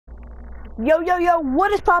Yo,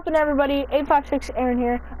 what is poppin', everybody? 856 Aaron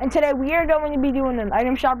here, and today we are going to be doing an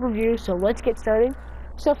item shop review, so let's get started.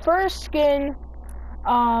 So first skin,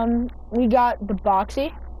 we got the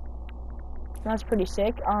Boxy. That's pretty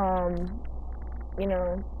sick. You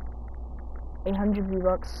know, 800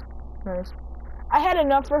 V-Bucks. Nice. I had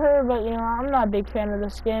enough for her, but, you know, I'm not a big fan of the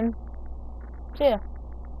skin. So, yeah.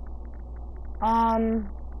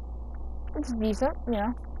 It's decent,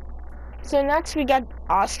 yeah. So next we got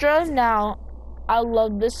Astra. Now, I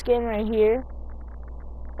love this skin right here.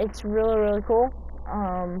 It's really cool.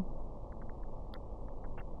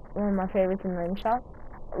 One of my favorites in the item shop.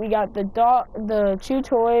 We got the Chew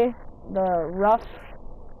Toy, the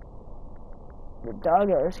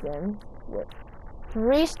Doggo skin with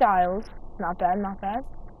 3 styles. Not bad.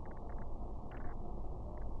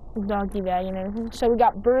 Doggy bag and everything. So we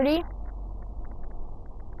got Birdie.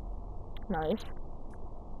 Nice.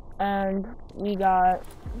 And we got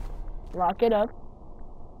Lock It Up.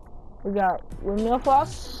 We got Windmill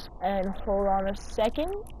Floss, and hold on a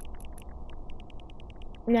second.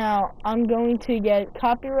 Now, I'm going to get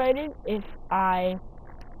copyrighted if I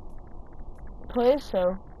play,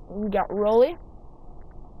 so we got Rolly.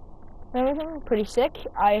 Everything, pretty sick.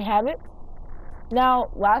 I have it.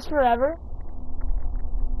 Now, Last Forever.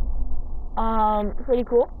 Pretty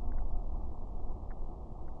cool.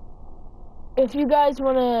 If you guys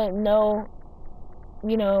want to know,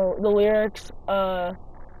 you know, the lyrics,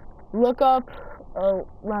 look up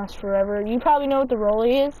Last Forever. You probably know what the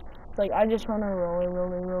Rolly is. It's like, I just want to rolly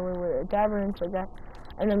with a dabber and stuff like that.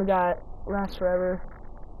 And then we got Last Forever.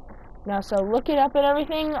 Now, so look it up and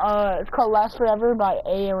everything. It's called Last Forever by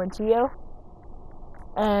Ayo and Tio.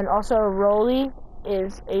 And also Rolly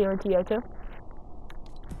is Ayo and Tio too.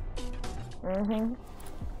 Everything.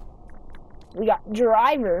 We got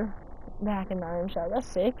Driver back in the item shop. That's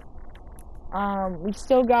sick. We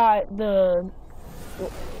still got the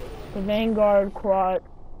Vanguard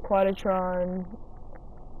Quadatron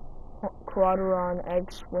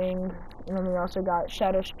X-Wing, and then we also got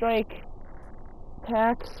Shadow Strike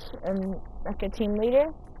packs and like a team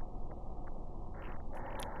leader.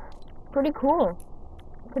 Pretty cool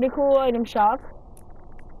item shop.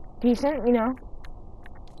 Decent, you know.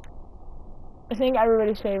 I think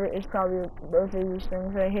everybody's favorite is probably both of these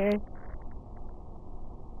things right here.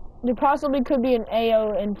 There possibly could be an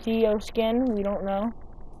Ayo and Tio skin, we don't know.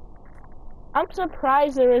 I'm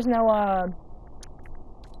surprised there is no,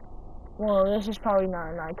 well, this is probably not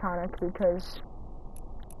an iconic because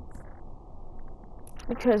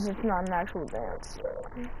it's not an actual dance, so.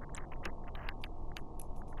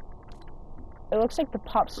 It looks like the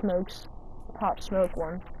Pop Smoke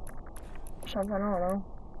one. Something, I don't know.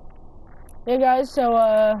 Yeah, guys, so,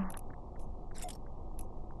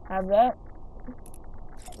 have that.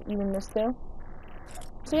 Even this too.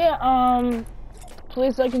 So yeah,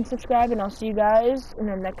 please like and subscribe, and I'll see you guys in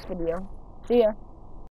the next video. See ya.